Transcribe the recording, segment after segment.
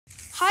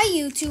Hi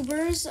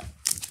YouTubers.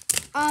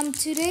 Hi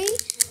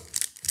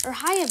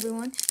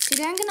everyone.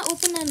 Today I'm gonna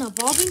open an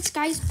Evolving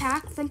Skies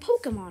pack from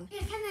Pokemon.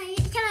 Yeah, can I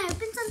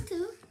open some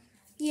too?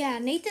 Yeah,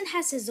 Nathan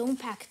has his own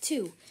pack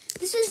too.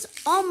 This is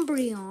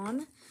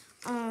Umbreon.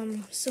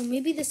 So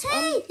maybe this.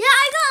 Hey, yeah,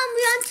 I got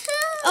Umbreon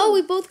too. Oh,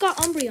 we both got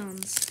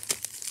Umbreons.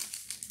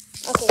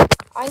 Okay,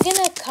 I'm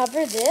gonna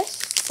cover this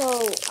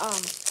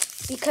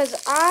because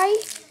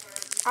I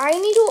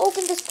need to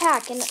open this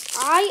pack, and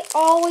I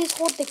always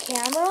hold the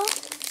camera.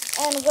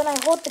 And when I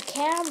hold the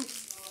camera,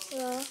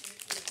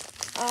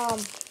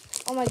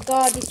 oh my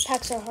god, these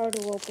packs are hard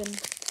to open.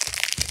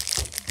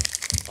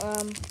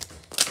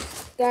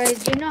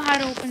 Guys, do you know how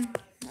to open?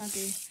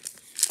 Okay.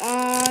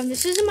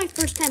 This isn't my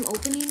first time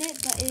opening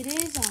it, but it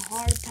is a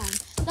hard time.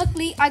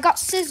 Luckily, I got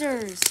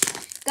scissors.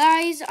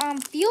 Guys,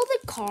 feel the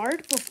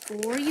card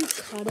before you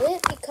cut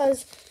it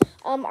because,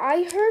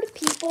 I heard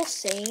people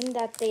saying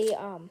that they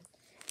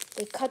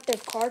cut their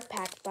card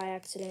pack by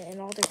accident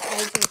and all their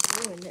cards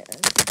were ruined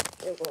and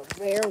they were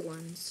rare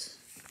ones.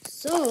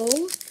 So,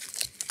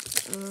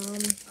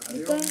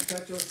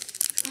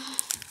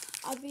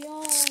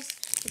 Adios.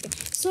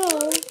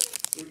 Okay.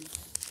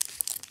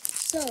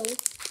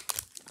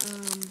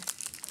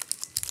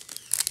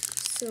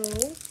 So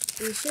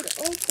we should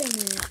open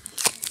it.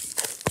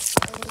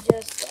 Let me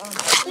just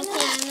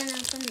Okay, I'm gonna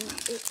open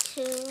it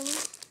too.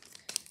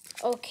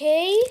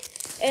 Okay,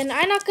 and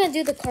I'm not gonna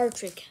do the card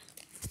trick.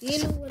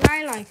 You know what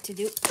I like to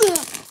do.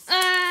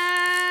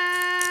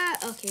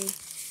 Okay.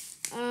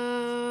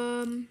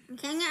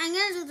 Okay, I'm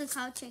gonna do the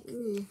card trick.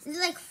 Ooh. Is it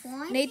like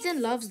 4?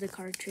 Nathan loves the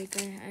card trick.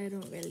 I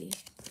don't really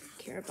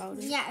care about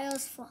it. Yeah, it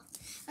was 4.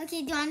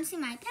 Okay, do you want to see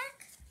my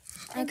pack?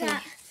 Okay.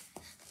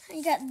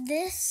 I got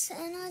this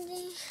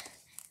energy.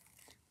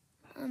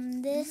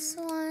 This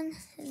one.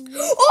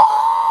 This.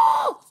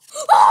 Oh!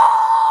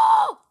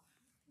 Oh!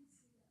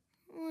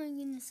 Oh my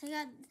goodness, I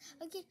got,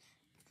 okay,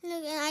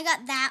 look, and I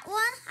got that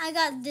one, I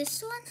got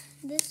this one,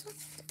 this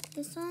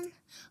one.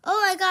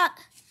 Oh, I got,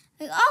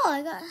 it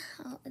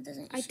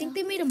doesn't I show. think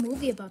they made a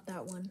movie about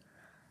that one.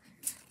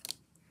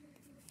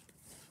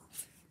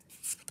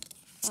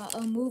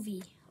 A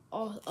movie.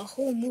 A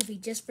whole movie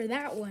just for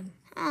that one.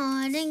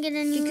 Oh, I didn't get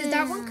any. Because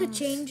that one could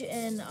change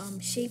and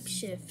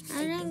shapeshift.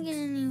 I didn't get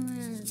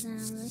anywhere else.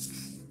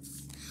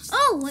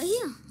 Oh, what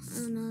here?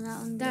 Oh no,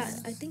 that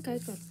one. I think I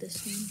got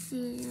this one.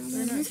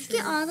 Yeah, let's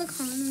get all the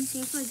cards and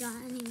see if I got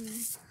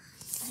anywhere.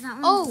 That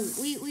one. Oh,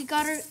 we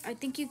got her. I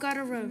think you got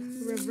a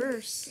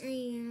reverse.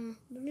 Yeah.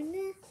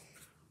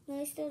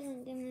 I still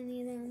didn't get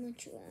any that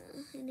much. I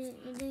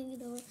didn't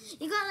get over.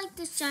 You got like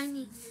this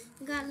shiny.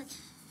 You got like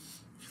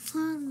that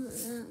one.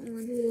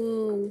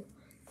 Whoa.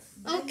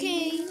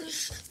 Okay.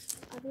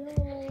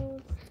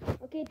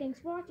 Okay, thanks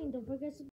for watching. Don't forget to